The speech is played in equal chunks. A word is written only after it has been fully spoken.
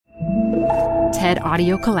TED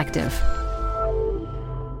Audio Collective.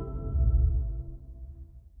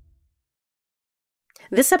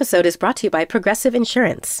 This episode is brought to you by Progressive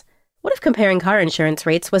Insurance. What if comparing car insurance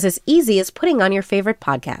rates was as easy as putting on your favorite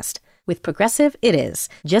podcast? With Progressive, it is.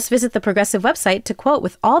 Just visit the Progressive website to quote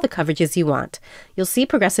with all the coverages you want. You'll see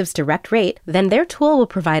Progressive's direct rate, then their tool will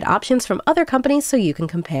provide options from other companies so you can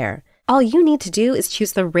compare. All you need to do is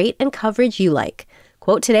choose the rate and coverage you like.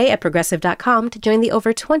 Quote today at Progressive.com to join the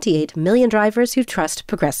over 28 million drivers who trust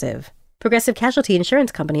Progressive. Progressive Casualty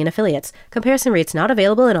Insurance Company and Affiliates. Comparison rates not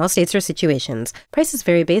available in all states or situations. Prices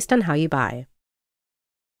vary based on how you buy.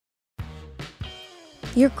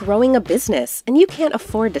 You're growing a business, and you can't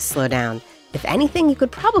afford to slow down. If anything, you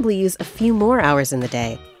could probably use a few more hours in the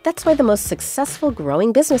day. That's why the most successful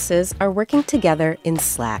growing businesses are working together in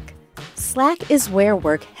Slack. Slack is where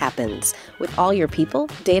work happens, with all your people,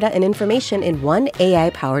 data, and information in one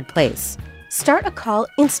AI-powered place. Start a call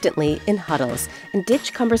instantly in huddles and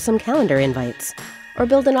ditch cumbersome calendar invites. Or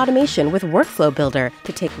build an automation with Workflow Builder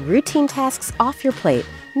to take routine tasks off your plate,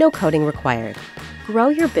 no coding required. Grow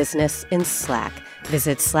your business in Slack.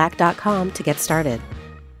 Visit slack.com to get started.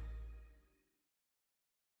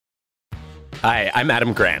 Hi, I'm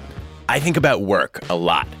Adam Grant. I think about work a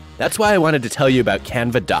lot. That's why I wanted to tell you about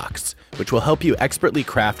Canva Docs, which will help you expertly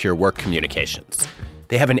craft your work communications.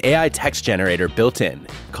 They have an AI text generator built in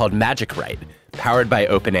called Magic Write, powered by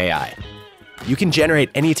OpenAI. You can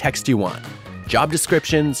generate any text you want. Job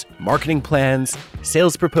descriptions, marketing plans,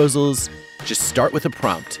 sales proposals. Just start with a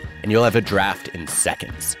prompt, and you'll have a draft in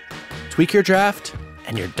seconds. Tweak your draft,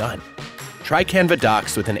 and you're done. Try Canva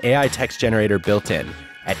Docs with an AI text generator built in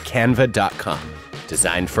at canva.com.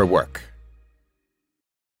 Designed for work.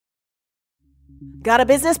 Got a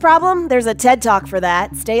business problem? There's a TED Talk for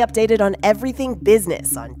that. Stay updated on everything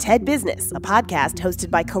business on TED Business, a podcast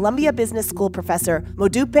hosted by Columbia Business School professor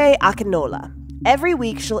Modupe Akinola. Every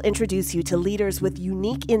week, she'll introduce you to leaders with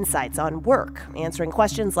unique insights on work, answering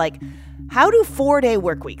questions like, how do 4-day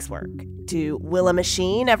work weeks work? To will a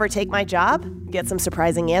machine ever take my job? Get some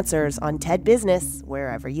surprising answers on TED Business,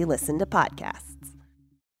 wherever you listen to podcasts.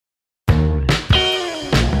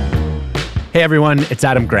 Hey everyone, it's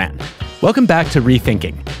Adam Grant. Welcome back to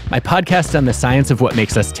Rethinking, my podcast on the science of what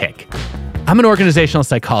makes us tick. I'm an organizational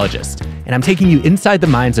psychologist, and I'm taking you inside the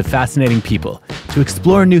minds of fascinating people to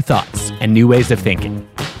explore new thoughts and new ways of thinking.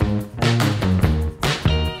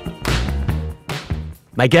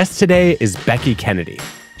 My guest today is Becky Kennedy.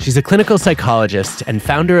 She's a clinical psychologist and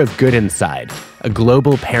founder of Good Inside, a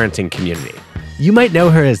global parenting community. You might know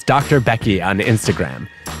her as Dr. Becky on Instagram,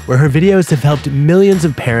 where her videos have helped millions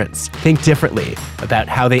of parents think differently about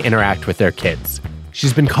how they interact with their kids.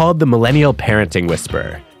 She's been called the millennial parenting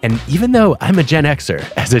whisperer. And even though I'm a Gen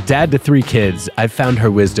Xer, as a dad to 3 kids, I've found her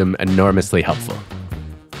wisdom enormously helpful.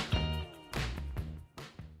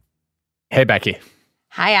 Hey, Becky.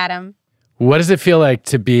 Hi, Adam. What does it feel like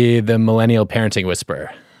to be the millennial parenting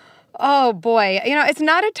whisperer? Oh, boy. It's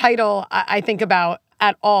not a title I think about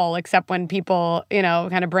at all, except when people,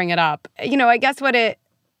 kind of bring it up. I guess what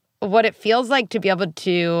it feels like to be able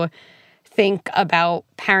to think about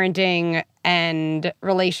parenting and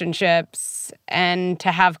relationships and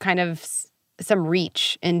to have kind of some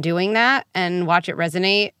reach in doing that and watch it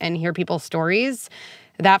resonate and hear people's stories,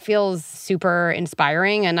 that feels super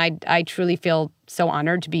inspiring. And I truly feel so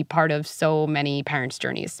honored to be part of so many parents'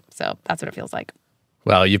 journeys. So that's what it feels like.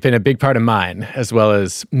 Well, you've been a big part of mine, as well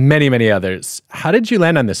as many, many others. How did you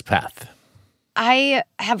land on this path? I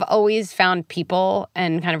have always found people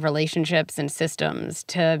and kind of relationships and systems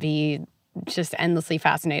to be just endlessly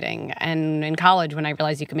fascinating. And in college, when I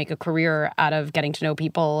realized you could make a career out of getting to know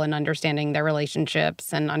people and understanding their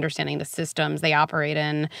relationships and understanding the systems they operate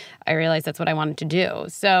in, I realized that's what I wanted to do.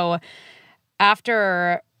 So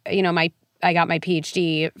after, I got my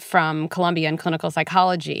PhD from Columbia in clinical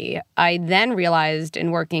psychology, I then realized in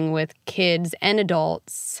working with kids and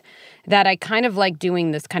adults that I kind of like doing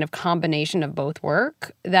this kind of combination of both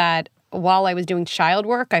work, that while I was doing child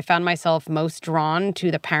work, I found myself most drawn to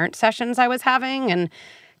the parent sessions I was having and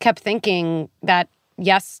kept thinking that,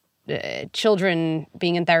 yes, children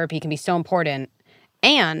being in therapy can be so important.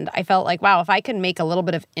 And I felt like, wow, if I could make a little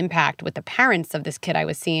bit of impact with the parents of this kid I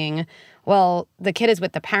was seeing, well, the kid is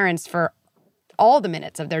with the parents for all the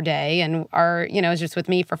minutes of their day and is just with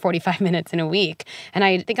me for 45 minutes in a week. And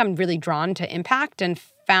I think I'm really drawn to impact and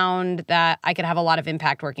found that I could have a lot of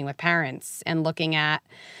impact working with parents and looking at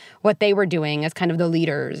what they were doing as kind of the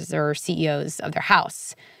leaders or CEOs of their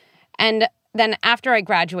house. And then after I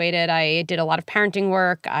graduated, I did a lot of parenting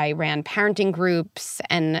work. I ran parenting groups,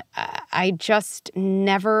 and I just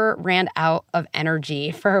never ran out of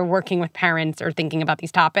energy for working with parents or thinking about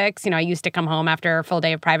these topics. I used to come home after a full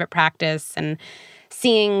day of private practice and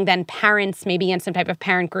seeing then parents maybe in some type of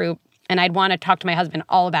parent group, and I'd want to talk to my husband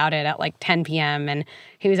all about it at like 10 p.m. And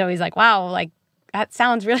he was always like, wow, like, that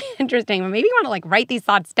sounds really interesting. Maybe you want to like write these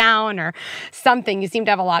thoughts down or something. You seem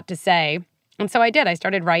to have a lot to say. And so I did. I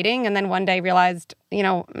started writing, and then one day realized, I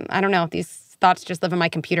don't know, these thoughts just live in my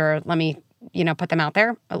computer. Let me, put them out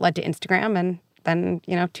there. It led to Instagram, and then,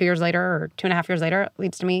 2 years later or 2.5 years later, it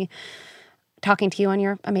leads to me talking to you on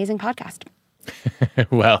your amazing podcast.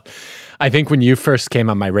 Well, I think when you first came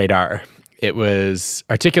on my radar, it was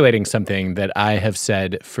articulating something that I have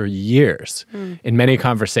said for years in many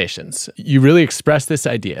conversations. You really expressed this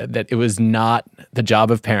idea that it was not the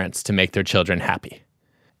job of parents to make their children happy.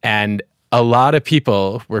 And a lot of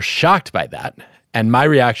people were shocked by that. And my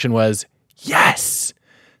reaction was, yes.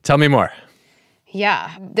 Tell me more.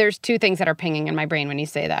 Yeah, there's two things that are pinging in my brain when you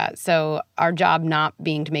say that. So our job not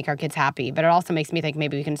being to make our kids happy, but it also makes me think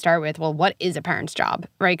maybe we can start with, well, what is a parent's job,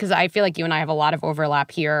 right? Because I feel like you and I have a lot of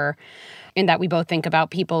overlap here in that we both think about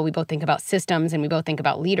people, we both think about systems, and we both think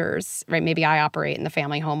about leaders, right? Maybe I operate in the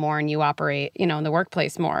family home more and you operate, in the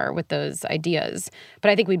workplace more with those ideas.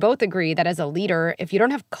 But I think we both agree that as a leader, if you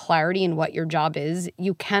don't have clarity in what your job is,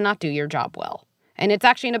 you cannot do your job well. And it's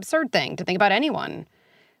actually an absurd thing to think about anyone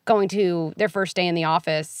going to their first day in the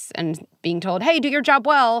office and being told, hey, do your job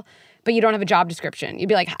well, but you don't have a job description. You'd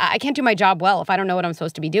be like, I can't do my job well if I don't know what I'm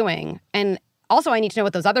supposed to be doing. And also I need to know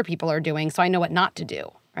what those other people are doing so I know what not to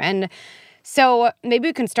do. And so maybe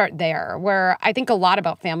we can start there, where I think a lot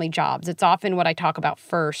about family jobs. It's often what I talk about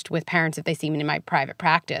first with parents if they see me in my private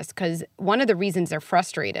practice, because one of the reasons they're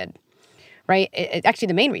frustrated, right? Actually,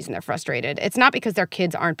 the main reason they're frustrated, it's not because their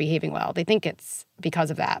kids aren't behaving well. They think it's because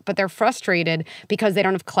of that. But they're frustrated because they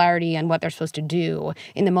don't have clarity on what they're supposed to do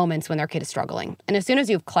in the moments when their kid is struggling. And as soon as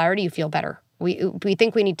you have clarity, you feel better. We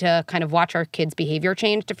think we need to kind of watch our kids' behavior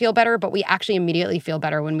change to feel better, but we actually immediately feel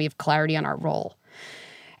better when we have clarity on our role.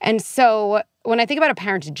 And so when I think about a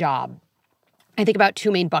parent's job, I think about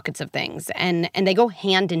two main buckets of things, and they go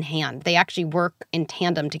hand in hand. They actually work in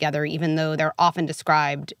tandem together, even though they're often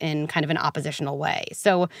described in kind of an oppositional way.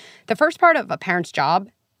 So the first part of a parent's job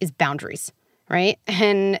is boundaries, right?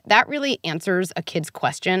 And that really answers a kid's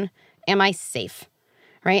question, am I safe,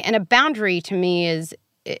 right? And a boundary to me is,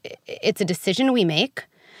 it's a decision we make,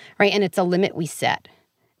 right? And it's a limit we set.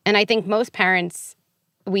 And I think most parents,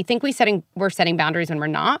 we think we're setting boundaries when we're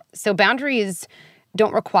not. So boundaries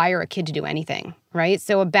don't require a kid to do anything, right?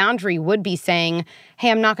 So a boundary would be saying, hey,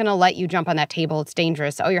 I'm not going to let you jump on that table. It's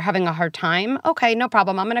dangerous. Oh, you're having a hard time? Okay, no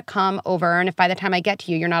problem. I'm going to come over, and if by the time I get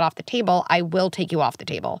to you, you're not off the table, I will take you off the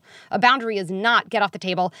table. A boundary is not get off the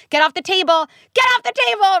table, get off the table, get off the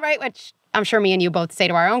table, right? Which I'm sure me and you both say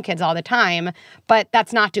to our own kids all the time, but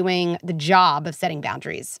that's not doing the job of setting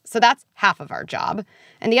boundaries. So that's half of our job.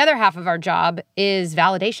 And the other half of our job is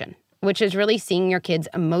validation, which is really seeing your kids'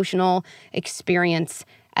 emotional experience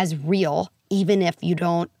as real, even if you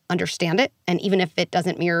don't understand it, and even if it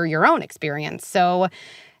doesn't mirror your own experience. So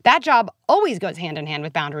that job always goes hand in hand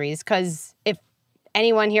with boundaries, because if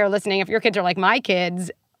anyone here listening, if your kids are like my kids,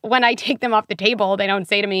 when I take them off the table, they don't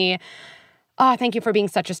say to me, oh, thank you for being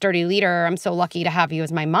such a sturdy leader. I'm so lucky to have you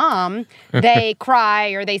as my mom. They cry,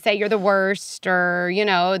 or they say you're the worst, or,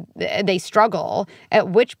 they struggle, at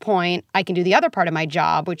which point I can do the other part of my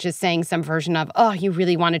job, which is saying some version of, oh, you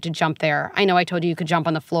really wanted to jump there. I know I told you could jump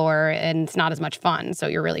on the floor and it's not as much fun, so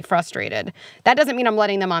you're really frustrated. That doesn't mean I'm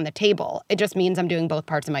letting them on the table. It just means I'm doing both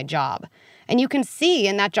parts of my job. And you can see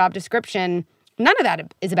in that job description, none of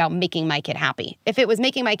that is about making my kid happy. If it was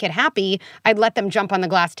making my kid happy, I'd let them jump on the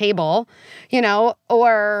glass table,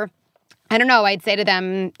 or I don't know, I'd say to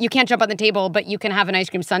them, you can't jump on the table, but you can have an ice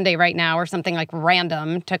cream sundae right now, or something like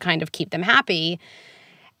random to kind of keep them happy.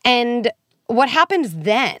 And what happens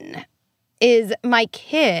then is my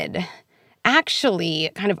kid actually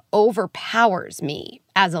kind of overpowers me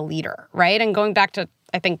as a leader, right? And going back to,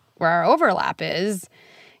 I think, where our overlap is,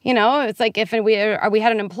 it's like if we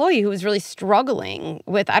had an employee who was really struggling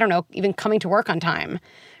with, I don't know, even coming to work on time,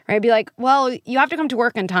 right? I'd be like, well, you have to come to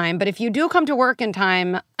work on time, but if you do come to work in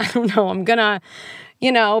time, I don't know, I'm going to,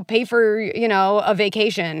 pay for, a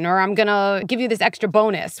vacation, or I'm going to give you this extra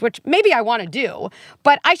bonus, which maybe I want to do,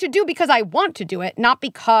 but I should do because I want to do it, not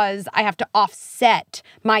because I have to offset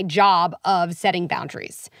my job of setting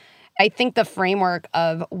boundaries. I think the framework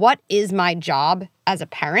of what is my job as a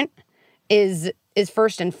parent is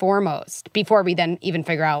first and foremost, before we then even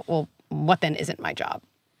figure out, well, what then isn't my job?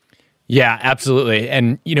 Yeah, absolutely.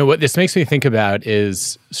 And what this makes me think about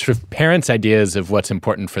is sort of parents' ideas of what's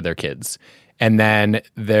important for their kids, and then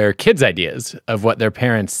their kids' ideas of what their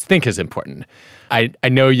parents think is important. I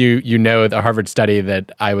know you know the Harvard study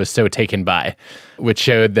that I was so taken by, which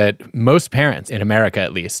showed that most parents, in America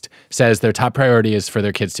at least, says their top priority is for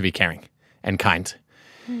their kids to be caring and kind.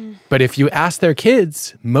 But if you ask their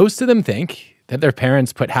kids, most of them think that their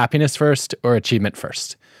parents put happiness first or achievement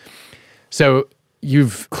first. So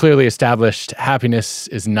you've clearly established happiness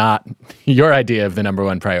is not your idea of the number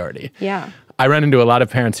one priority. Yeah. I run into a lot of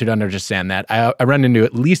parents who don't understand that. I run into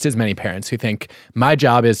at least as many parents who think my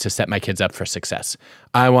job is to set my kids up for success.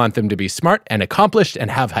 I want them to be smart and accomplished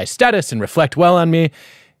and have high status and reflect well on me.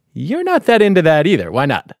 You're not that into that either. Why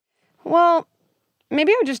not? Well,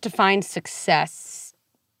 maybe I would just define success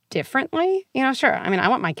differently. Sure. I mean, I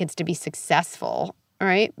want my kids to be successful,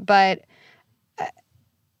 right? But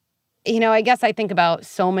I guess I think about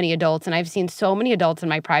so many adults, and I've seen so many adults in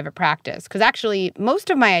my private practice, because actually most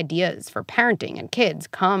of my ideas for parenting and kids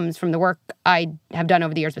comes from the work I have done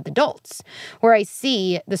over the years with adults, where I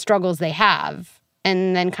see the struggles they have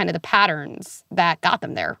and then kind of the patterns that got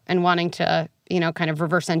them there and wanting to, kind of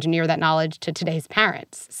reverse engineer that knowledge to today's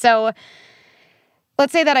parents. So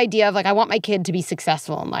let's say that idea of I want my kid to be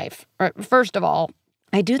successful in life. First of all,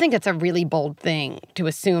 I do think it's a really bold thing to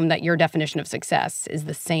assume that your definition of success is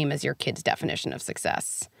the same as your kid's definition of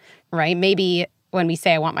success, right? Maybe when we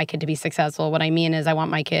say I want my kid to be successful, what I mean is I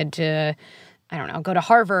want my kid to, go to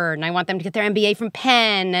Harvard, and I want them to get their MBA from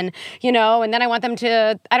Penn, and, and then I want them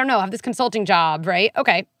to, have this consulting job, right?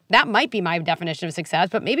 Okay, that might be my definition of success,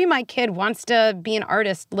 but maybe my kid wants to be an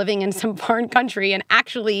artist living in some foreign country, and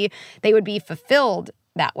actually they would be fulfilled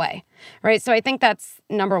that way, right? So I think that's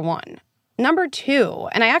number one. Number two,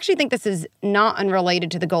 and I actually think this is not unrelated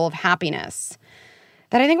to the goal of happiness,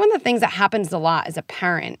 that I think one of the things that happens a lot as a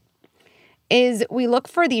parent is we look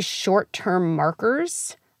for these short-term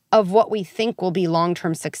markers of what we think will be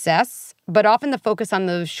long-term success, but often the focus on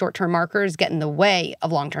those short-term markers get in the way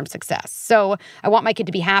of long-term success. So I want my kid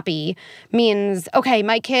to be happy means, okay,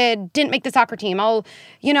 my kid didn't make the soccer team. I'll,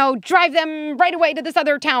 drive them right away to this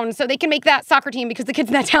other town so they can make that soccer team because the kids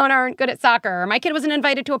in that town aren't good at soccer. My kid wasn't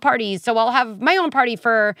invited to a party, so I'll have my own party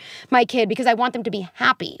for my kid because I want them to be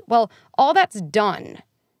happy. Well, all that's done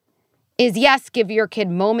is, yes, give your kid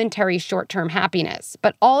momentary short-term happiness,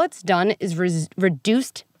 but all it's done is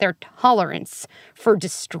reduced their tolerance for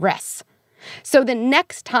distress. So the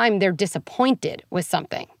next time they're disappointed with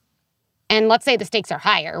something, and let's say the stakes are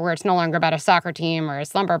higher, where it's no longer about a soccer team or a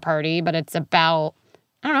slumber party, but it's about,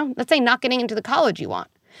 let's say not getting into the college you want.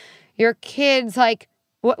 Your kid's like,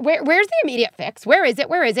 where's the immediate fix? Where is it?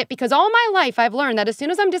 Where is it? Because all my life I've learned that as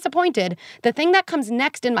soon as I'm disappointed, the thing that comes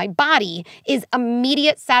next in my body is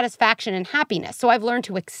immediate satisfaction and happiness. So I've learned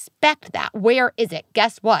to expect that. Where is it?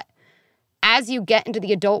 Guess what? As you get into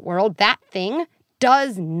the adult world, that thing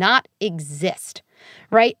does not exist,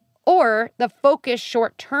 right? Or the focus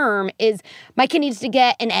short term is my kid needs to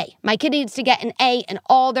get an A. My kid needs to get an A in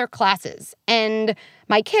all their classes. And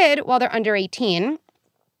my kid, while they're under 18,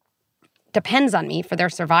 depends on me for their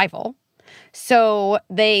survival. So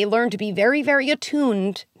they learn to be very, very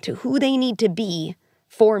attuned to who they need to be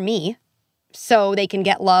for me so they can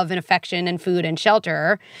get love and affection and food and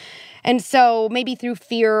shelter. And so maybe through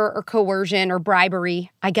fear or coercion or bribery,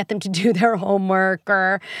 I get them to do their homework,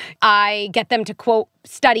 or I get them to, quote,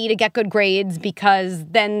 study to get good grades because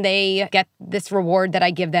then they get this reward that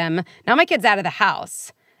I give them. Now my kid's out of the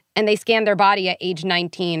house and they scan their body at age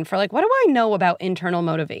 19 for what do I know about internal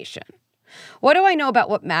motivation? What do I know about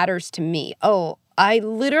what matters to me? Oh, I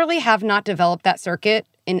literally have not developed that circuit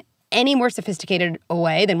in any more sophisticated a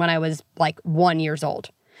way than when I was 1 year old.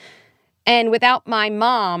 And without my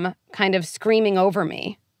mom kind of screaming over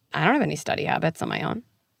me, I don't have any study habits on my own.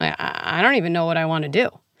 I don't even know what I want to do.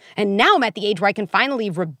 And now I'm at the age where I can finally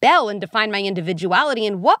rebel and define my individuality.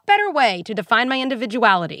 And what better way to define my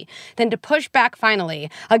individuality than to push back finally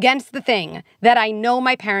against the thing that I know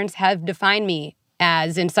my parents have defined me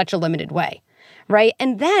as in such a limited way, right?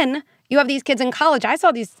 And then you have these kids in college. I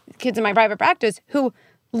saw these kids in my private practice who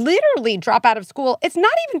literally drop out of school. It's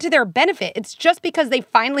not even to their benefit. It's just because they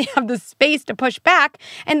finally have the space to push back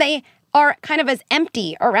and they are kind of as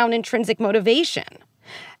empty around intrinsic motivation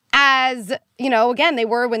as, again, they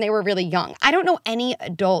were when they were really young. I don't know any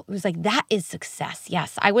adult who's like, that is success.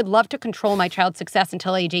 Yes, I would love to control my child's success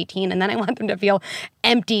until age 18, and then I want them to feel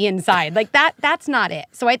empty inside. That's not it.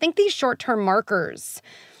 So I think these short-term markers,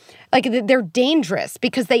 they're dangerous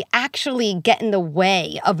because they actually get in the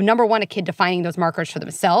way of, number one, a kid defining those markers for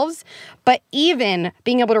themselves, but even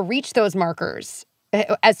being able to reach those markers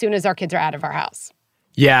as soon as our kids are out of our house.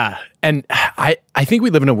 Yeah. And I think we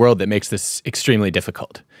live in a world that makes this extremely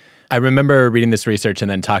difficult. I remember reading this research and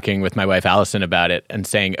then talking with my wife, Allison, about it and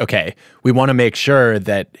saying, okay, we want to make sure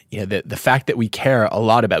that the fact that we care a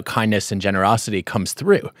lot about kindness and generosity comes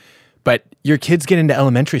through. But your kids get into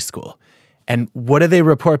elementary school, and what do they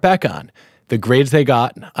report back on? The grades they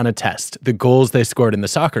got on a test, the goals they scored in the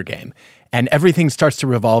soccer game, and everything starts to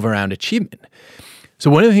revolve around achievement. So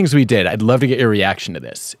one of the things we did, I'd love to get your reaction to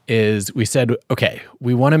this, is we said, okay,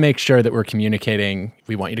 we want to make sure that we're communicating.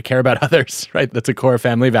 We want you to care about others, right? That's a core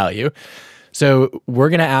family value. So we're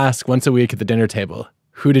going to ask once a week at the dinner table,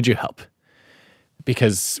 who did you help?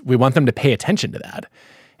 Because we want them to pay attention to that.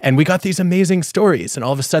 And we got these amazing stories. And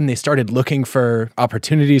all of a sudden they started looking for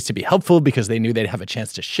opportunities to be helpful because they knew they'd have a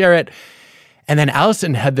chance to share it. And then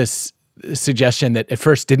Allison had this suggestion that at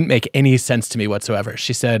first didn't make any sense to me whatsoever.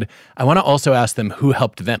 She said, I want to also ask them who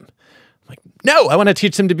helped them. I'm like, no, I want to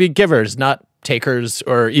teach them to be givers, not takers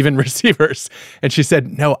or even receivers. And she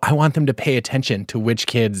said, no, I want them to pay attention to which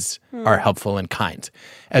kids are helpful and kind,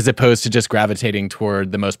 as opposed to just gravitating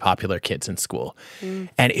toward the most popular kids in school.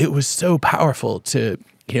 And it was so powerful to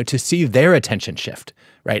see their attention shift,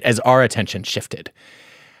 right, as our attention shifted.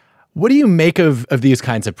 What do you make of these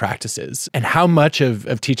kinds of practices? And how much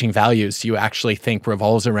of teaching values do you actually think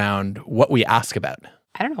revolves around what we ask about?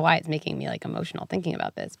 I don't know why it's making me emotional thinking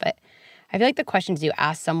about this, but I feel like the questions you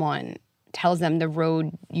ask someone tells them the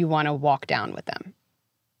road you want to walk down with them.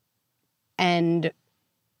 And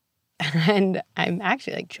I'm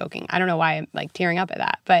actually choking. I don't know why I'm tearing up at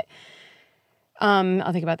that, but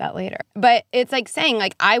I'll think about that later. But it's saying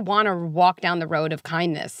I want to walk down the road of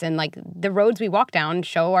kindness, and the roads we walk down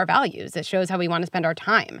show our values. It shows how we want to spend our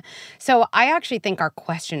time. So I actually think our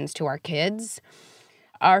questions to our kids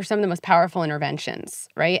are some of the most powerful interventions,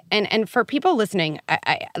 right? And for people listening,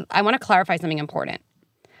 I want to clarify something important.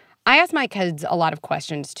 I ask my kids a lot of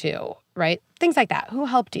questions too, right? Things like that. Who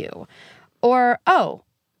helped you? Or,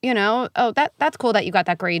 that's cool that you got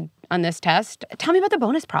that grade on this test. Tell me about the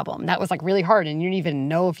bonus problem. That was really hard and you didn't even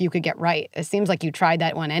know if you could get right. It seems like you tried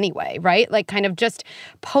that one anyway, right? Kind of just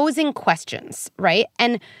posing questions, right?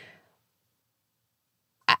 And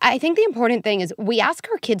I think the important thing is we ask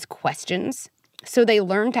our kids questions so they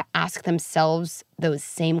learn to ask themselves those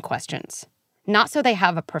same questions, not so they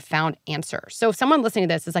have a profound answer. So if someone listening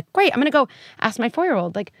to this is great, I'm going to go ask my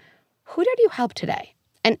 4-year-old, who did you help today?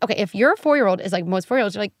 And okay, if your 4-year-old is most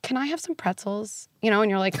 4-year-olds, you're can I have some pretzels? And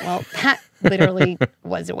you're well, that literally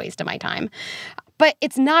was a waste of my time. But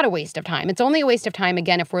it's not a waste of time. It's only a waste of time,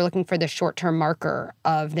 again, if we're looking for the short-term marker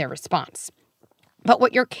of their response. But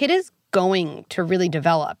what your kid is going to really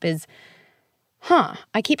develop is,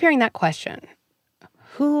 I keep hearing that question.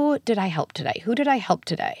 Who did I help today? Who did I help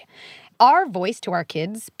today? Our voice to our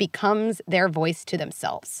kids becomes their voice to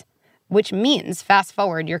themselves, which means, fast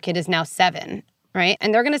forward, your kid is now 7, right?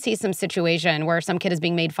 And they're going to see some situation where some kid is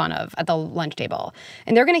being made fun of at the lunch table.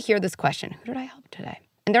 And they're going to hear this question, who did I help today?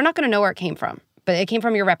 And they're not going to know where it came from, but it came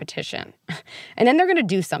from your repetition. And then they're going to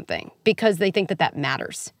do something because they think that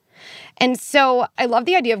matters. And so I love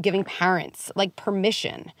the idea of giving parents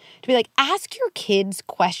permission to be ask your kids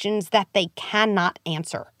questions that they cannot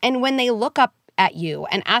answer. And when they look up at you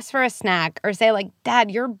and ask for a snack or say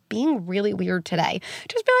Dad, you're being really weird today,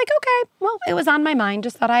 just be okay, well, it was on my mind,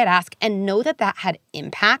 just thought I'd ask, and know that had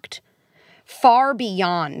impact far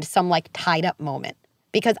beyond some tied up moment,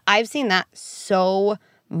 because I've seen that so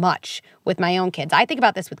much with my own kids. I think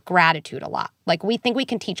about this with gratitude a lot. We think we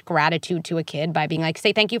can teach gratitude to a kid by being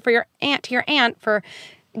say thank you for your aunt for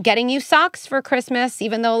getting you socks for Christmas,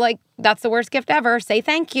 even though that's the worst gift ever. Say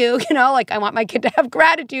thank you. I want my kid to have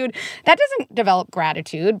gratitude. That doesn't develop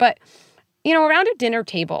gratitude. But, around a dinner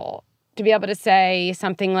table, to be able to say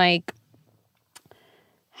something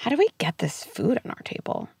how do we get this food on our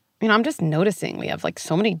table? I'm just noticing we have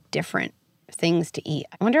so many different things to eat.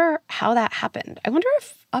 I wonder how that happened. I wonder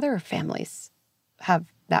if other families have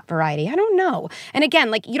that variety. I don't know. And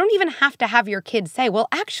again, you don't even have to have your kids say, well,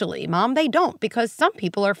 actually, Mom, they don't, because some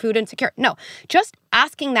people are food insecure. No, just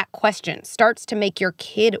asking that question starts to make your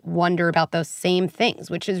kid wonder about those same things,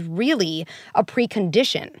 which is really a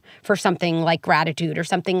precondition for something like gratitude or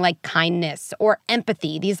something like kindness or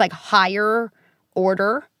empathy, these higher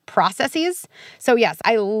order processes. So yes,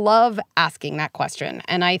 I love asking that question.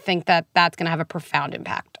 And I think that that's going to have a profound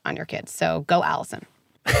impact on your kids. So go, Allison.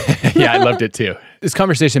 Yeah, I loved it too. This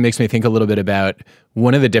conversation makes me think a little bit about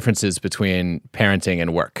one of the differences between parenting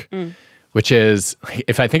and work, which is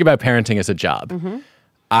if I think about parenting as a job,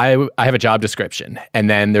 I have a job description, and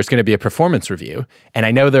then there's going to be a performance review, and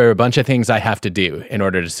I know there are a bunch of things I have to do in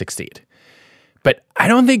order to succeed. But I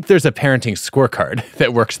don't think there's a parenting scorecard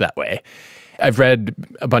that works that way. I've read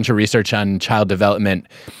a bunch of research on child development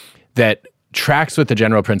that tracks with the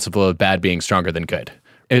general principle of bad being stronger than good.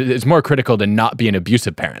 It's more critical to not be an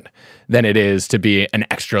abusive parent than it is to be an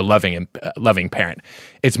extra loving parent.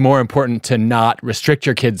 It's more important to not restrict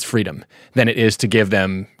your kids' freedom than it is to give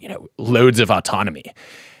them, loads of autonomy.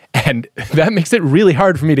 And that makes it really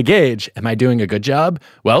hard for me to gauge, am I doing a good job?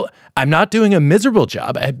 Well, I'm not doing a miserable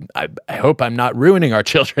job. I hope I'm not ruining our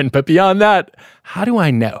children. But beyond that, how do I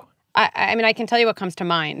know? I mean, I can tell you what comes to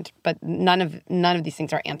mind, but none of these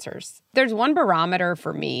things are answers. There's one barometer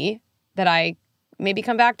for me that I maybe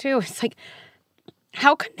come back to. It's like,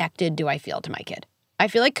 how connected do I feel to my kid? I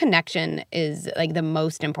feel like connection is like the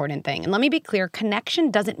most important thing. And let me be clear,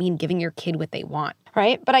 connection doesn't mean giving your kid what they want,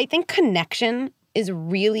 right? But I think connection is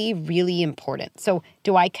really, really important. So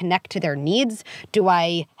do I connect to their needs? Do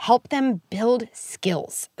I help them build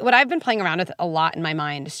skills? What I've been playing around with a lot in my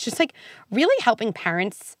mind is just like really helping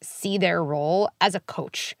parents see their role as a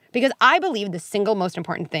coach. Because I believe the single most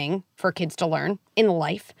important thing for kids to learn in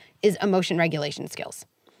life is emotion regulation skills.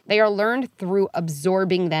 They are learned through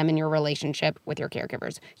absorbing them in your relationship with your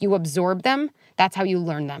caregivers. You absorb them, that's how you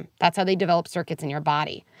learn them. That's how they develop circuits in your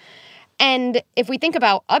body. And if we think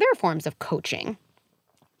about other forms of coaching,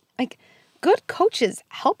 like good coaches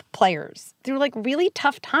help players through like really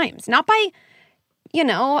tough times, not by,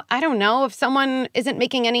 I don't know, if someone isn't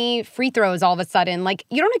making any free throws all of a sudden, like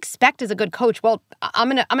you don't expect as a good coach, well, I'm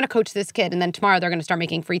going to coach this kid and then tomorrow they're going to start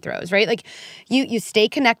making free throws, right? Like you stay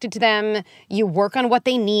connected to them, you work on what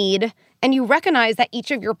they need, and you recognize that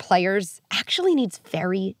each of your players actually needs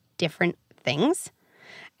very different things.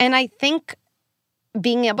 And I think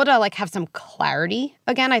being able to like have some clarity,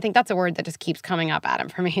 again, I think that's a word that just keeps coming up, Adam,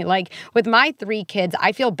 for me. Like with my 3 kids,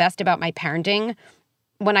 I feel best about my parenting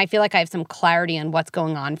when I feel like I have some clarity on what's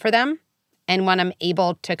going on for them and when I'm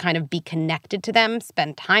able to kind of be connected to them,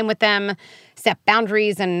 spend time with them, set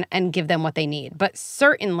boundaries and give them what they need. But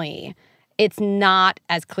certainly it's not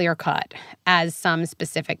as clear-cut as some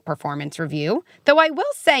specific performance review. Though I will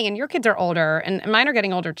say, and your kids are older and mine are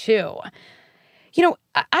getting older too,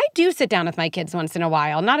 I do sit down with my kids once in a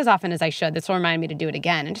while, not as often as I should. This will remind me to do it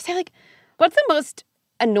again and just say, like, what's the most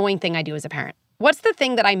annoying thing I do as a parent? What's the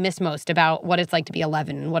thing that I miss most about what it's like to be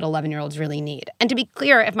 11 and what 11-year-olds really need? And to be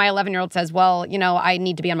clear, if my 11-year-old says, well, I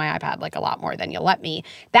need to be on my iPad like a lot more than you'll let me,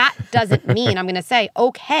 that doesn't mean I'm going to say,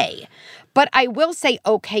 okay. But I will say,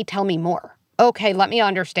 okay, tell me more. Okay, let me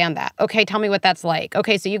understand that. Okay, tell me what that's like.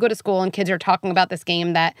 Okay, so you go to school and kids are talking about this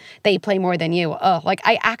game that they play more than you.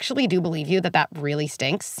 I actually do believe you that really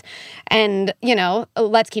stinks. And,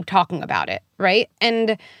 let's keep talking about it, right?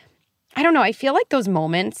 And I don't know, I feel like those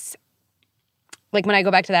moments, like when I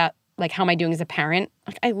go back to that, like how am I doing as a parent?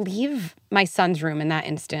 Like I leave my son's room in that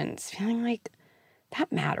instance feeling like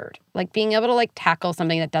that mattered. Like being able to like tackle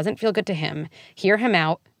something that doesn't feel good to him, hear him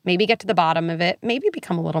out, maybe get to the bottom of it, maybe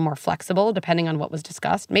become a little more flexible depending on what was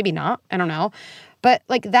discussed. Maybe not. I don't know. But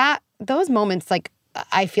like those moments, like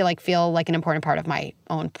I feel like an important part of my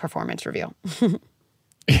own performance review.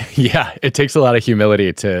 Yeah, it takes a lot of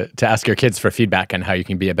humility to ask your kids for feedback on how you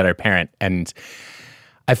can be a better parent. And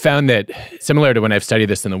I found that similar to when I've studied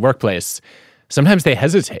this in the workplace, sometimes they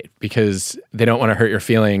hesitate because they don't want to hurt your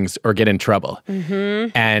feelings or get in trouble.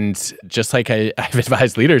 Mm-hmm. And just like I've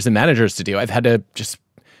advised leaders and managers to do, I've had to just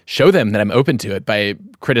show them that I'm open to it by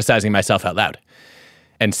criticizing myself out loud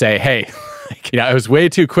and say, hey, I was way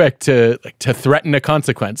too quick to threaten a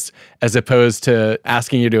consequence as opposed to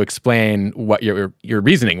asking you to explain what your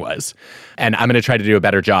reasoning was. And I'm going to try to do a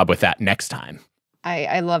better job with that next time.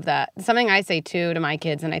 I love that. Something I say too to my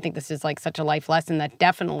kids, and I think this is like such a life lesson that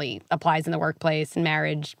definitely applies in the workplace, in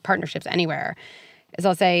marriage, partnerships, anywhere, is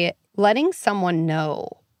I'll say, letting someone know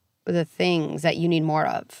the things that you need more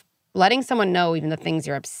of, letting someone know even the things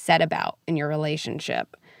you're upset about in your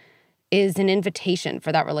relationship is an invitation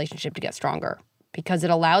for that relationship to get stronger because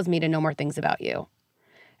it allows me to know more things about you.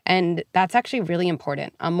 And that's actually really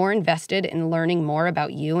important. I'm more invested in learning more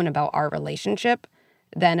about you and about our relationship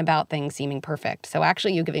than about things seeming perfect. So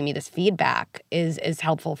actually you giving me this feedback is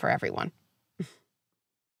helpful for everyone.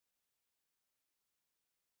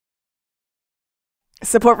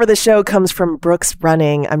 Support for the show comes from Brooks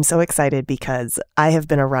Running. I'm so excited because I have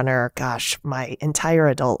been a runner, my entire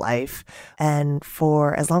adult life. And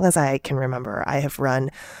for as long as I can remember, I have run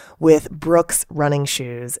with Brooks running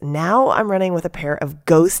shoes. Now I'm running with a pair of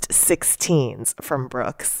Ghost 16s from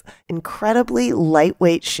Brooks. Incredibly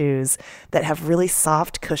lightweight shoes that have really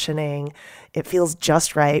soft cushioning. It feels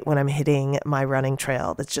just right when I'm hitting my running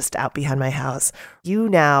trail that's just out behind my house. You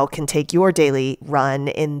now can take your daily run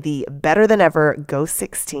in the better than ever Ghost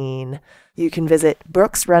 16. You can visit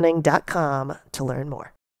brooksrunning.com to learn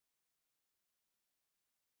more.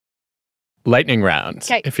 Lightning round,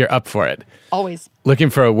 Okay. if you're up for it. Always. Looking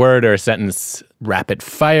for a word or a sentence, rapid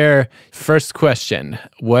fire. First question,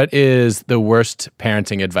 what is the worst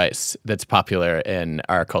parenting advice that's popular in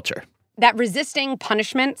our culture? That resisting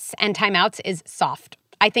punishments and timeouts is soft.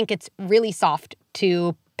 I think it's really soft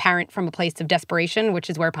to parent from a place of desperation, which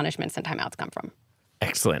is where punishments and timeouts come from.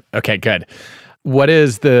 Excellent. Okay, good. What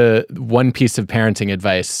is the one piece of parenting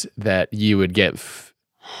advice that you would give?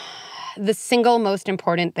 The single most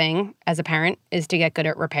important thing as a parent is to get good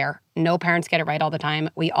at repair. No parents get it right all the time.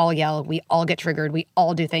 We all yell. We all get triggered. We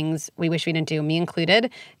all do things we wish we didn't do, me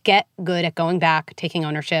included. Get good at going back, taking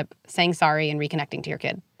ownership, saying sorry, and reconnecting to your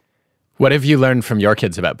kid. What have you learned from your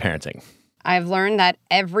kids about parenting? I've learned that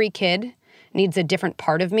every kid needs a different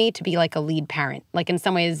part of me to be like a lead parent. Like in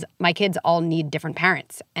some ways, my kids all need different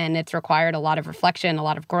parents, and it's required a lot of reflection, a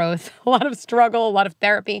lot of growth, a lot of struggle, a lot of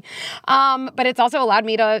therapy. But it's also allowed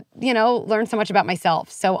me to, learn so much about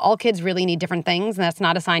myself. So all kids really need different things, and that's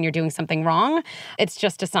not a sign you're doing something wrong. It's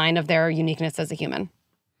just a sign of their uniqueness as a human.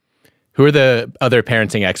 Who are the other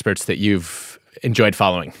parenting experts that you've enjoyed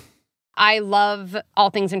following? I love all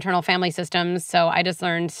things internal family systems, so I just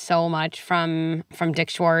learned so much from Dick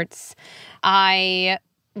Schwartz. I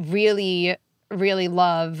really, really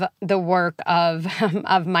love the work of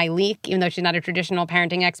Myleik, even though she's not a traditional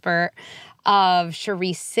parenting expert, of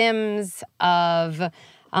Cherise Sims, of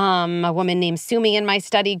a woman named Sumi in my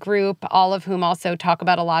study group, all of whom also talk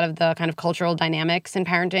about a lot of the kind of cultural dynamics in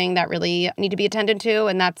parenting that really need to be attended to,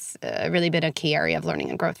 and that's really been a key area of learning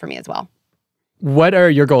and growth for me as well. What are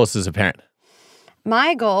your goals as a parent?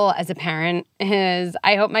 My goal as a parent is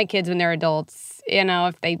I hope my kids, when they're adults,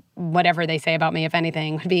 if they, whatever they say about me, if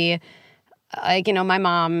anything, would be like, my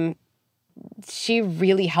mom, she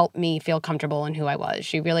really helped me feel comfortable in who I was.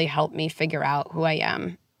 She really helped me figure out who I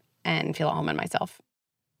am and feel at home in myself.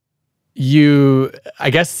 I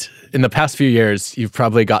guess in the past few years, you've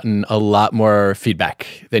probably gotten a lot more feedback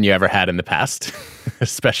than you ever had in the past,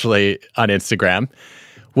 especially on Instagram.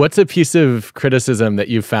 What's a piece of criticism that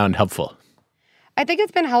you've found helpful? I think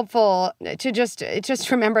it's been helpful to just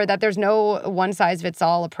remember that there's no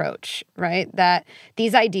one-size-fits-all approach, right? That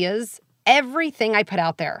these ideas, everything I put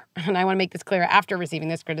out there, and I want to make this clear after receiving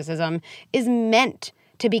this criticism, is meant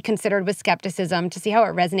to be considered with skepticism, to see how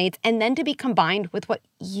it resonates, and then to be combined with what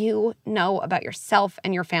you know about yourself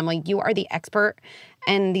and your family. You are the expert,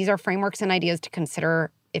 and these are frameworks and ideas to consider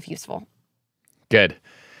if useful. Good.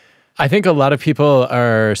 I think a lot of people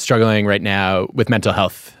are struggling right now with mental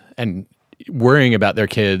health and worrying about their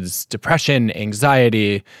kids' depression,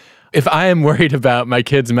 anxiety. If I am worried about my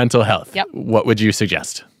kids' mental health, What would you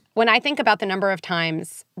suggest? When I think about the number of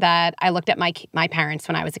times that I looked at my parents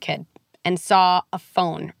when I was a kid and saw a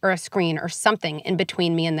phone or a screen or something in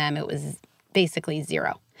between me and them, it was basically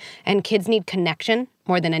zero. And kids need connection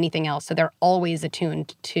more than anything else. So they're always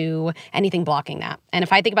attuned to anything blocking that. And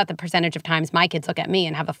if I think about the percentage of times my kids look at me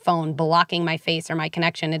and have a phone blocking my face or my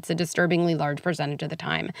connection, it's a disturbingly large percentage of the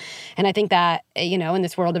time. And I think that, in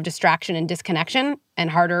this world of distraction and disconnection and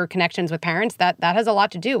harder connections with parents, that has a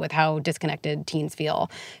lot to do with how disconnected teens feel.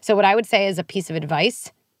 So what I would say as a piece of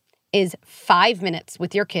advice is 5 minutes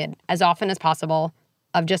with your kid as often as possible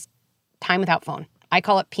of just time without phone. I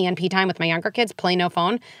call it PNP time with my younger kids, play no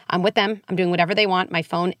phone. I'm with them. I'm doing whatever they want. My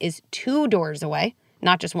phone is 2 doors away,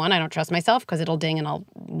 not just one. I don't trust myself because it'll ding and I'll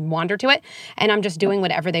wander to it. And I'm just doing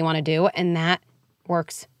whatever they want to do. And that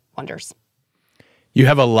works wonders. You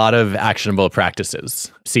have a lot of actionable practices,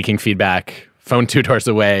 seeking feedback, phone 2 doors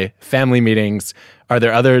away, family meetings. Are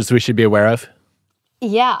there others we should be aware of?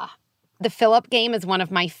 Yeah. The fill-up game is one of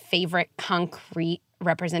my favorite concrete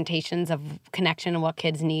representations of connection and what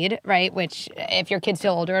kids need, right? Which if your kids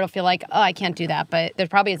feel older, it'll feel like, oh, I can't do that. But there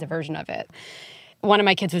probably is a version of it. One of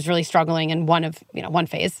my kids was really struggling in one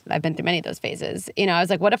phase. I've been through many of those phases. I was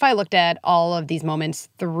like, what if I looked at all of these moments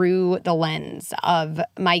through the lens of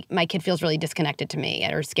my kid feels really disconnected to me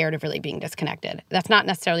or scared of really being disconnected? That's not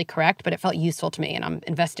necessarily correct, but it felt useful to me and I'm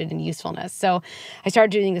invested in usefulness. So I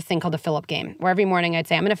started doing this thing called the fill-up game, where every morning I'd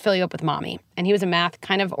say, I'm going to fill you up with mommy. And he was a math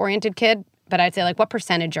kind of oriented kid, but I'd say, like, what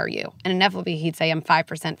percentage are you? And inevitably he'd say, I'm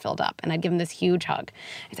 5% filled up. And I'd give him this huge hug.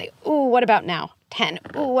 I'd say, ooh, what about now? 10.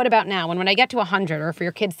 Ooh, what about now? And when I get to 100, or if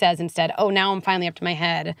your kid says instead, oh, now I'm finally up to my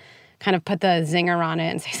head, kind of put the zinger on it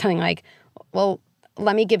and say something like, well,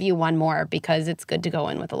 let me give you one more because it's good to go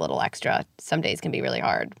in with a little extra. Some days can be really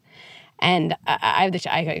hard. And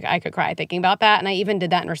I could cry thinking about that. And I even did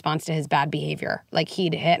that in response to his bad behavior. Like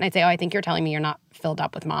he'd hit and I'd say, oh, I think you're telling me you're not filled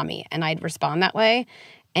up with mommy. And I'd respond that way.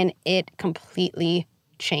 And it completely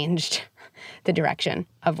changed the direction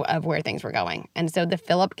of where things were going. And so the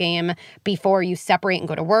fill-up game before you separate and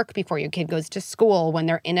go to work, before your kid goes to school, when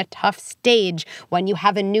they're in a tough stage, when you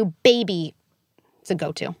have a new baby, it's a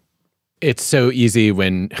go-to. It's so easy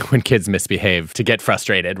when kids misbehave to get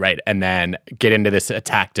frustrated, right? And then get into this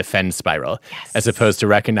attack-defend spiral, as opposed to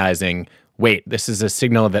recognizing, wait, this is a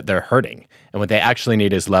signal that they're hurting. And what they actually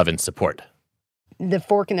need is love and support. The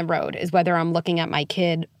fork in the road is whether I'm looking at my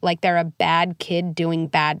kid like they're a bad kid doing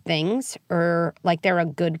bad things or like they're a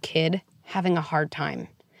good kid having a hard time.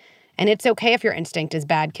 And it's okay if your instinct is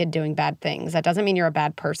bad kid doing bad things. That doesn't mean you're a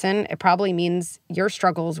bad person. It probably means your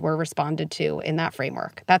struggles were responded to in that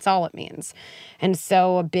framework. That's all it means. And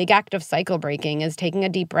so a big act of cycle breaking is taking a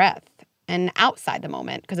deep breath and outside the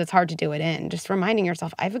moment, because it's hard to do it in, just reminding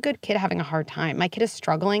yourself, I have a good kid having a hard time. My kid is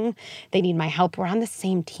struggling. They need my help. We're on the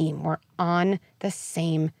same team. We're on the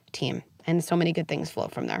same team. And so many good things flow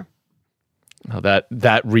from there. Well,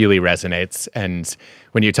 that really resonates. And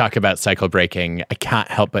when you talk about cycle breaking, I can't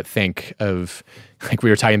help but think of, like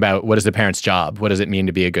we were talking about, what is the parent's job? What does it mean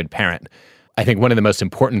to be a good parent? I think one of the most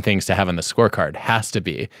important things to have on the scorecard has to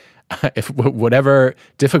be, if whatever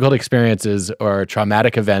difficult experiences or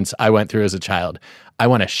traumatic events I went through as a child, I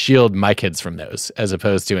want to shield my kids from those as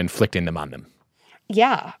opposed to inflicting them on them.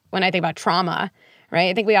 Yeah. When I think about trauma, right?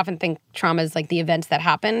 I think we often think trauma is like the events that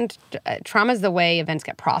happened. Trauma is the way events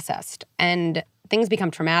get processed. And things become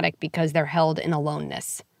traumatic because they're held in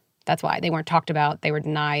aloneness. That's why they weren't talked about. They were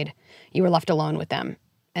denied. You were left alone with them.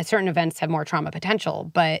 And certain events have more trauma potential.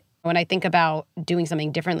 But when I think about doing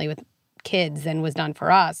something differently with kids than was done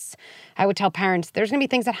for us, I would tell parents there's going to be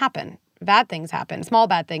things that happen. Bad things happen, small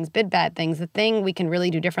bad things, big bad things. The thing we can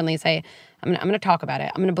really do differently is say, I'm going to talk about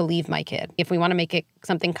it. I'm going to believe my kid. If we want to make it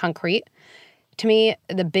something concrete, to me,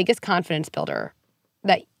 the biggest confidence builder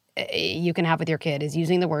that you can have with your kid is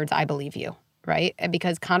using the words, I believe you, right?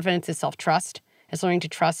 Because confidence is self-trust. It's learning to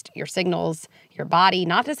trust your signals, your body.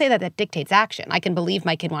 Not to say that that dictates action. I can believe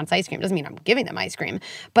my kid wants ice cream. Doesn't mean I'm giving them ice cream.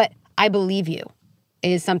 But I believe you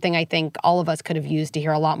is something I think all of us could have used to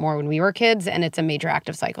hear a lot more when we were kids. And it's a major act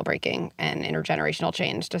of cycle breaking and intergenerational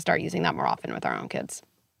change to start using that more often with our own kids.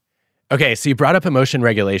 Okay, so you brought up emotion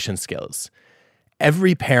regulation skills.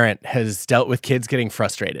 Every parent has dealt with kids getting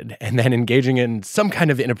frustrated and then engaging in some kind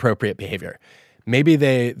of inappropriate behavior. Maybe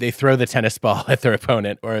they throw the tennis ball at their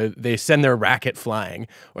opponent, or they send their racket flying,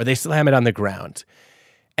 or they slam it on the ground.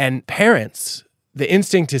 And parents, the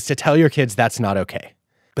instinct is to tell your kids that's not okay.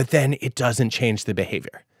 But then it doesn't change the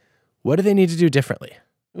behavior. What do they need to do differently?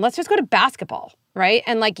 Let's just go to basketball, right?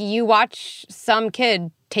 And like you watch some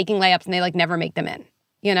kid taking layups and they like never make them in.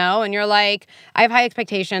 You know, and you're like, I have high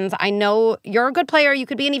expectations. I know you're a good player. You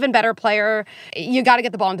could be an even better player. You got to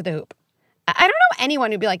get the ball into the hoop. I don't know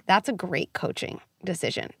anyone who'd be like, that's a great coaching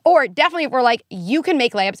decision. Or definitely if we're like, you can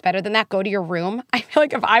make layups better than that, go to your room. I feel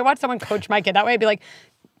like if I watch someone coach my kid that way, I'd be like,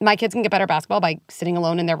 my kids can get better at basketball by sitting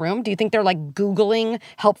alone in their room. Do you think they're like Googling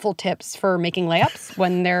helpful tips for making layups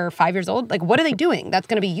when they're 5 years old? Like, what are they doing that's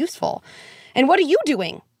going to be useful? And what are you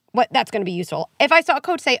doing that's going to be useful? If I saw a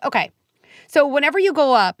coach say, okay, so whenever you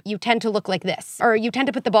go up, you tend to look like this, or you tend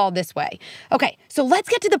to put the ball this way. Okay, so let's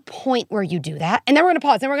get to the point where you do that. And then we're going to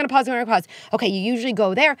pause, then we're going to pause, then we're going to pause. Okay, you usually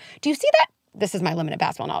go there. Do you see that? This is my limited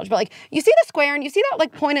basketball knowledge, but like, you see the square and you see that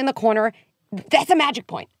like point in the corner? That's a magic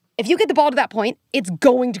point. If you get the ball to that point, it's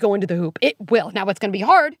going to go into the hoop. It will. Now, it's going to be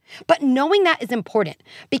hard, but knowing that is important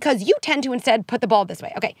because you tend to instead put the ball this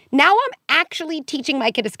way. Okay, now I'm actually teaching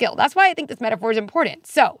my kid a skill. That's why I think this metaphor is important.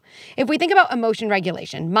 So if we think about emotion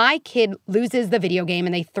regulation, my kid loses the video game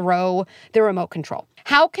and they throw the remote control.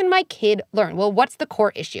 How can my kid learn? Well, what's the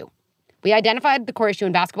core issue? We identified the core issue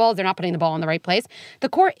in basketball is they're not putting the ball in the right place. The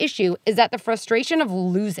core issue is that the frustration of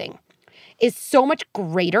losing is so much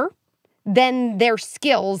greater than their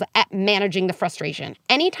skills at managing the frustration.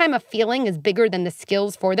 Anytime a feeling is bigger than the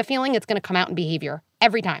skills for the feeling, it's going to come out in behavior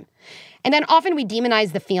every time. And then often we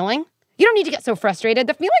demonize the feeling. You don't need to get so frustrated.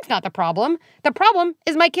 The feeling's not the problem. The problem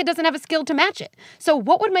is my kid doesn't have a skill to match it. So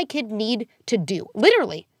what would my kid need to do,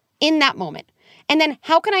 literally, in that moment? And then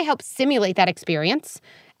how can I help simulate that experience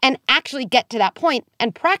and actually get to that point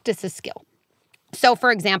and practice a skill? So,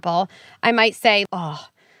 for example, I might say,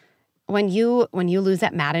 when you lose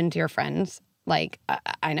at Madden to your friends, like,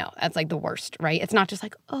 I know, that's like the worst, right? It's not just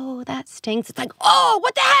like, oh, that stinks. It's like, oh,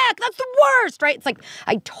 what the heck? That's the worst, right? It's like,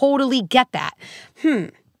 I totally get that.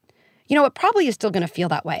 You know, it probably is still going to feel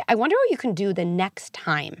that way. I wonder what you can do the next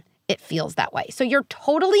time it feels that way. So you're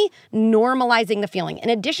totally normalizing the feeling. In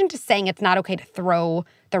addition to saying it's not okay to throw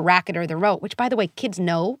the racket or the remote, which, by the way, kids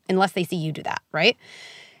know unless they see you do that, right?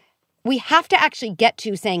 we have to actually get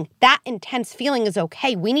to saying that intense feeling is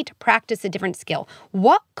okay. We need to practice a different skill.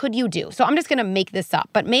 What could you do? So I'm just going to make this up.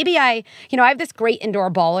 But maybe I have this great indoor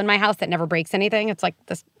ball in my house that never breaks anything. It's like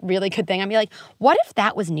this really good thing. I'd be like, what if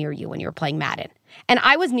that was near you when you were playing Madden? And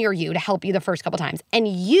I was near you to help you the first couple times. And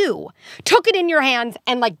you took it in your hands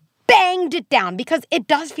and like banged it down, because it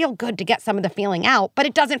does feel good to get some of the feeling out, but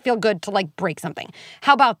it doesn't feel good to like break something.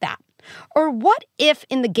 How about that? Or what if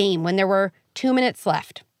in the game when there were 2 minutes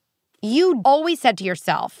left, you always said to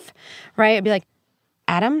yourself, right? I'd be like,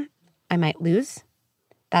 Adam, I might lose.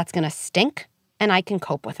 That's going to stink, and I can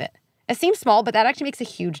cope with it. It seems small, but that actually makes a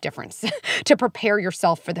huge difference to prepare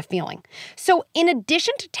yourself for the feeling. So in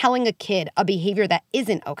addition to telling a kid a behavior that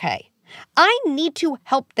isn't okay, I need to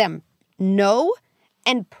help them know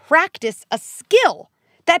and practice a skill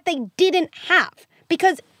that they didn't have.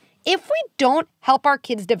 Because if we don't help our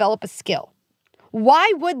kids develop a skill,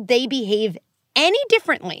 why would they behave any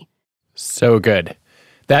differently? So good.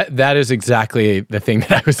 That is exactly the thing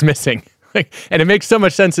that I was missing. And it makes so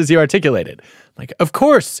much sense as you articulated. Like, of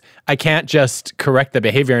course, I can't just correct the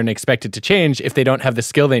behavior and expect it to change if they don't have the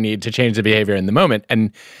skill they need to change the behavior in the moment.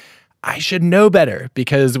 And I should know better,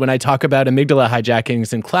 because when I talk about amygdala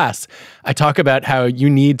hijackings in class, I talk about how you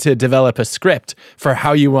need to develop a script for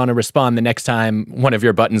how you want to respond the next time one of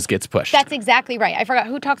your buttons gets pushed. That's exactly right. I forgot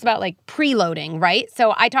who talks about like preloading, right?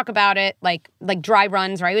 So I talk about it like dry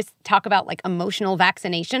runs, or I always talk about like emotional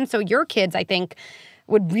vaccination. So your kids, I think,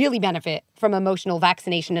 would really benefit from emotional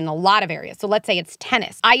vaccination in a lot of areas. So let's say it's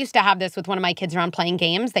tennis. I used to have this with one of my kids around playing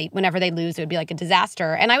games. Whenever they lose, it would be like a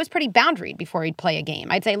disaster. And I was pretty boundaried before he'd play a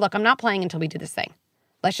game. I'd say, look, I'm not playing until we do this thing.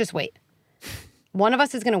 Let's just wait. One of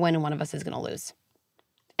us is going to win and one of us is going to lose.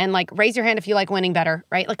 And like, raise your hand if you like winning better,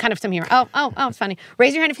 right? Like kind of some humor. Oh, it's funny.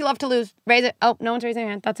 Raise your hand if you love to lose. Raise it. Oh, no one's raising their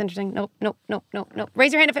hand. That's interesting. Nope.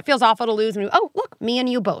 Raise your hand if it feels awful to lose. And oh, look, me and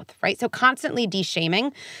you both, right? So constantly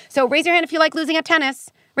de-shaming. So raise your hand if you like losing at tennis.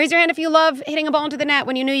 Raise your hand if you love hitting a ball into the net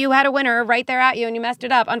when you knew you had a winner right there at you and you messed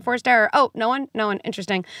it up. Unforced error. Oh, no one? No one.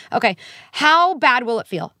 Interesting. Okay. How bad will it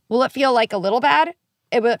feel? Will it feel like a little bad?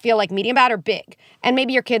 Will it feel like medium bad or big? And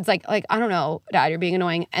maybe your kid's like, I don't know, Dad, you're being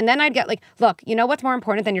annoying. And then I'd get like, look, you know what's more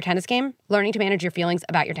important than your tennis game? Learning to manage your feelings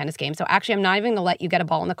about your tennis game. So actually, I'm not even going to let you get a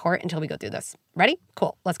ball in the court until we go through this. Ready?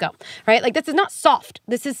 Cool. Let's go. Right? Like, this is not soft.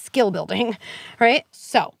 This is skill building. Right?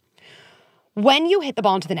 So when you hit the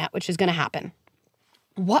ball into the net, which is going to happen,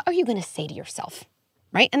 what are you going to say to yourself?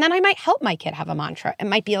 Right? And then I might help my kid have a mantra. It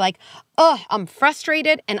might be like, I'm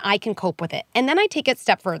frustrated and I can cope with it. And then I take it a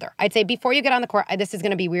step further. I'd say, before you get on the court, this is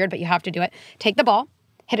going to be weird, but you have to do it. Take the ball,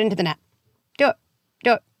 hit it into the net. Do it.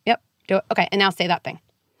 Yep. Do it. Okay. And now say that thing.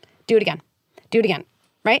 Do it again.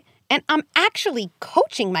 Right? And I'm actually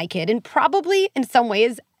coaching my kid in probably in some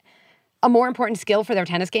ways a more important skill for their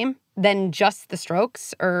tennis game than just the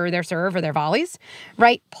strokes or their serve or their volleys.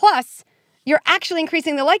 Right? Plus, you're actually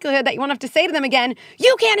increasing the likelihood that you won't have to say to them again,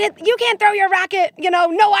 you can't throw your racket,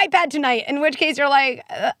 no iPad tonight. In which case you're like,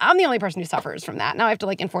 I'm the only person who suffers from that. Now I have to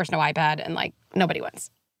like enforce no iPad and like nobody wins.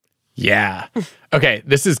 Yeah. Okay,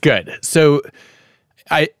 this is good. So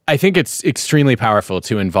I think it's extremely powerful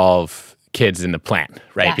to involve kids in the plan,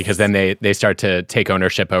 right? Yes. Because then they start to take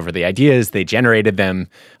ownership over the ideas. They generated them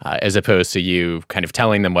as opposed to you kind of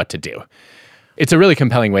telling them what to do. It's a really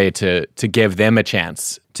compelling way to give them a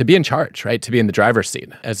chance to be in charge, right? To be in the driver's seat,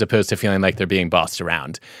 as opposed to feeling like they're being bossed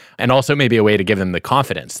around. And also maybe a way to give them the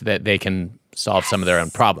confidence that they can solve some of their own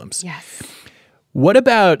problems. Yes. What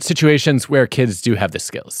about situations where kids do have the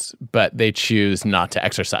skills, but they choose not to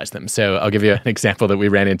exercise them? So I'll give you an example that we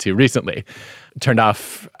ran into recently. Turned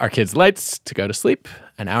off our kids' lights to go to sleep.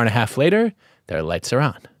 An hour and a half later, their lights are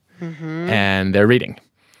on. Mm-hmm. And they're reading.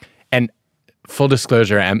 And full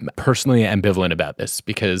disclosure, I'm personally ambivalent about this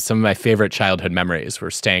because some of my favorite childhood memories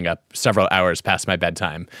were staying up several hours past my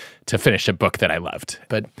bedtime to finish a book that I loved.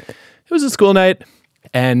 But it was a school night,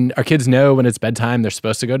 and our kids know when it's bedtime, they're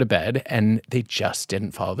supposed to go to bed, and they just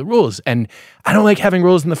didn't follow the rules. And I don't like having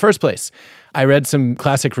rules in the first place. I read some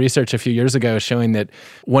classic research a few years ago showing that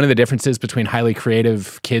one of the differences between highly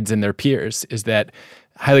creative kids and their peers is that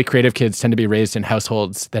highly creative kids tend to be raised in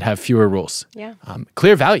households that have fewer rules,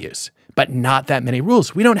 clear values, but not that many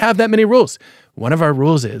rules. We don't have that many rules. One of our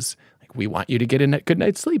rules is we want you to get a good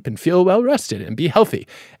night's sleep and feel well rested and be healthy.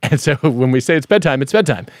 And so when we say it's bedtime, it's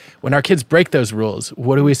bedtime. When our kids break those rules,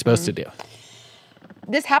 what are we supposed to do?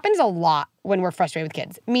 This happens a lot when we're frustrated with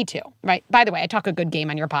kids. Me too, right? By the way, I talk a good game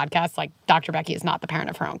on your podcast. Like, Dr. Becky is not the parent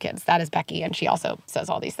of her own kids. That is Becky, and she also says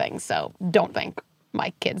all these things. So don't think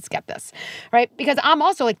my kids get this, right? Because I'm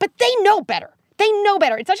also like, but they know better. They know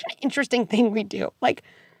better. It's such an interesting thing we do. Like,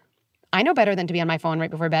 I know better than to be on my phone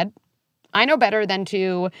right before bed. I know better than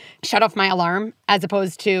to shut off my alarm as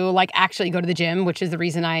opposed to like actually go to the gym, which is the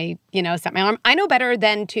reason I, set my alarm. I know better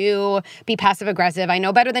than to be passive aggressive. I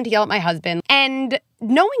know better than to yell at my husband. And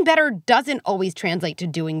knowing better doesn't always translate to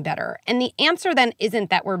doing better. And the answer then isn't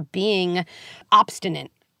that we're being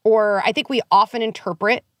obstinate, or I think we often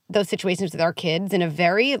interpret those situations with our kids in a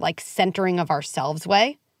very like centering of ourselves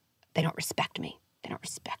way. They don't respect me. They don't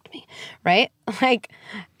respect me, right? Like,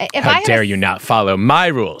 if How dare you not follow my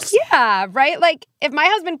rules? Yeah, right? Like, if my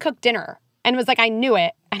husband cooked dinner and was like, I knew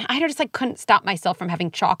it, and I just like couldn't stop myself from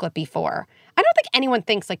having chocolate before, I don't think anyone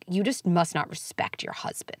thinks like, you just must not respect your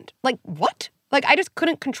husband. Like, what? Like, I just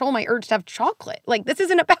couldn't control my urge to have chocolate. Like, this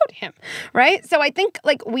isn't about him, right? So I think,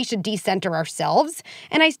 like, we should decenter ourselves.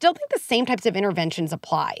 And I still think the same types of interventions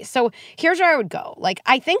apply. So here's where I would go. Like,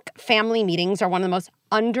 I think family meetings are one of the most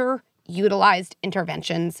underutilized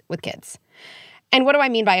interventions with kids. And what do I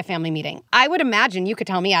mean by a family meeting? I would imagine you could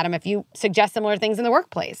tell me, Adam, if you suggest similar things in the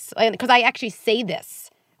workplace. Because I actually say this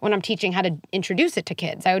when I'm teaching how to introduce it to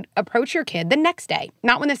kids. I would approach your kid the next day,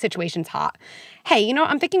 not when the situation's hot. Hey,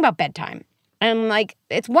 I'm thinking about bedtime. And like,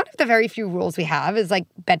 it's one of the very few rules we have is like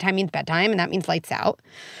bedtime means bedtime, and that means lights out.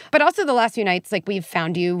 But also the last few nights, like we've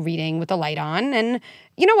found you reading with the light on. And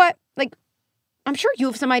you know what? Like, I'm sure you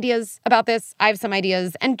have some ideas about this. I have some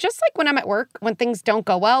ideas. And just like when I'm at work, when things don't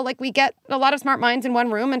go well, like we get a lot of smart minds in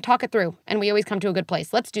one room and talk it through. And we always come to a good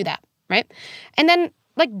place. Let's do that, right? And then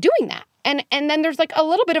like doing that. And then there's like a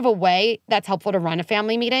little bit of a way that's helpful to run a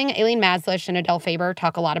family meeting. Aileen Maslish and Adele Faber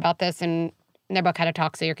talk a lot about this, and their book, How to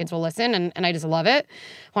Talk So Your Kids Will Listen, and I just love it.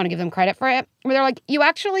 I want to give them credit for it. Where they're like, you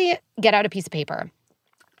actually get out a piece of paper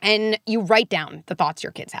and you write down the thoughts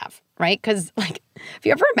your kids have, right? Because like, if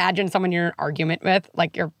you ever imagine someone you're in an argument with,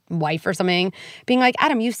 like your wife or something, being like,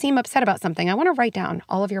 Adam, you seem upset about something. I want to write down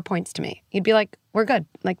all of your points to me. You'd be like, we're good.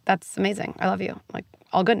 Like, that's amazing. I love you. Like,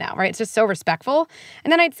 all good now, right? It's just so respectful.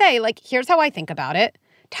 And then I'd say, like, here's how I think about it.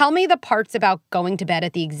 Tell me the parts about going to bed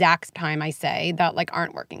at the exact time I say that like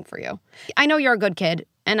aren't working for you. I know you're a good kid,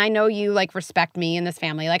 and I know you like respect me in this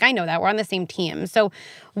family. Like, I know that we're on the same team. So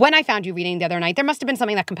when I found you reading the other night, there must have been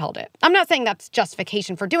something that compelled it. I'm not saying that's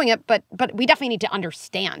justification for doing it, but we definitely need to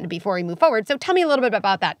understand before we move forward. So tell me a little bit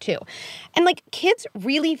about that too. And like, kids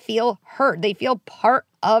really feel heard. They feel part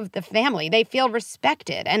of the family. They feel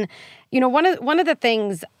respected. And one of the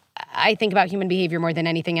things I think about human behavior more than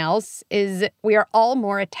anything else is we are all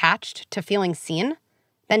more attached to feeling seen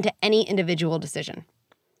than to any individual decision.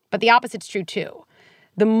 But the opposite's true too.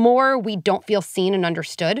 The more we don't feel seen and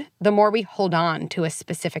understood, the more we hold on to a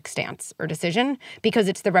specific stance or decision because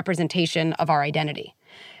it's the representation of our identity.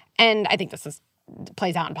 And I think this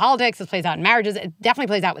plays out in politics, this plays out in marriages, it definitely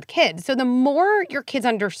plays out with kids. So the more your kids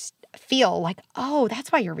feel like, oh,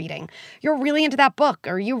 that's why you're reading. You're really into that book,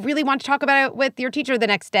 or you really want to talk about it with your teacher the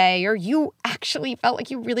next day, or you actually felt like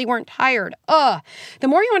you really weren't tired. The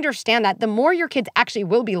more you understand that, the more your kids actually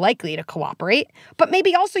will be likely to cooperate. But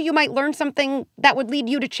maybe also you might learn something that would lead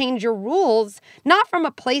you to change your rules, not from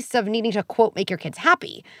a place of needing to, quote, make your kids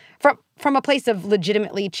happy, from a place of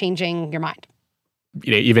legitimately changing your mind.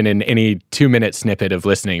 Even in any 2-minute snippet of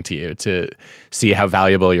listening to you, to see how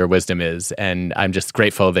valuable your wisdom is. And I'm just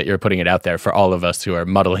grateful that you're putting it out there for all of us who are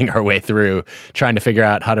muddling our way through trying to figure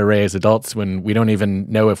out how to raise adults when we don't even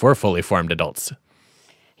know if we're fully formed adults.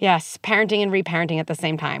 Yes, parenting and reparenting at the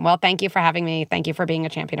same time. Well, thank you for having me. Thank you for being a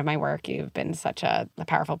champion of my work. You've been such a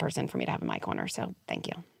powerful person for me to have in my corner. So thank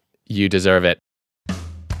you. You deserve it.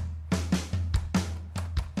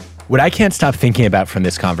 What I can't stop thinking about from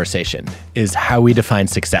this conversation is how we define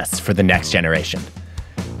success for the next generation.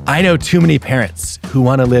 I know too many parents who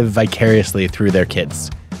want to live vicariously through their kids.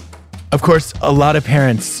 Of course, a lot of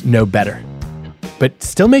parents know better, but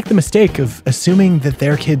still make the mistake of assuming that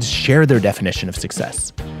their kids share their definition of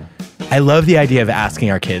success. I love the idea of asking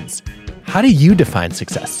our kids, how do you define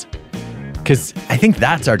success? Because I think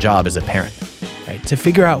that's our job as a parent, right? To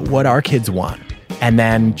figure out what our kids want and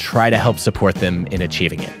then try to help support them in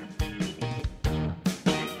achieving it.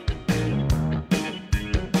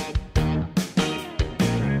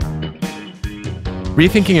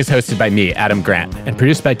 Rethinking is hosted by me, Adam Grant, and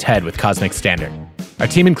produced by TED with Cosmic Standard. Our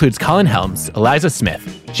team includes Colin Helms, Eliza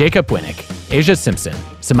Smith, Jacob Winnick, Asia Simpson,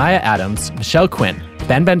 Samaya Adams, Michelle Quinn,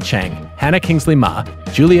 Ben Chang, Hannah Kingsley Ma,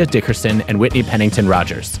 Julia Dickerson, and Whitney Pennington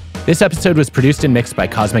Rogers. This episode was produced and mixed by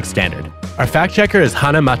Cosmic Standard. Our fact checker is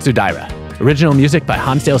Hana Matsudaira. Original music by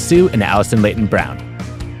Hansdale Hsu and Allison Leighton Brown.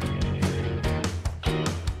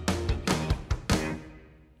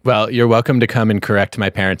 Well, you're welcome to come and correct my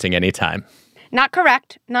parenting anytime. Not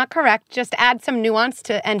correct. Just add some nuance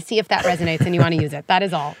to and see if that resonates and you want to use it. That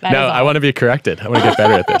is all. I want to be corrected. I want to get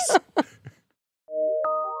better at this.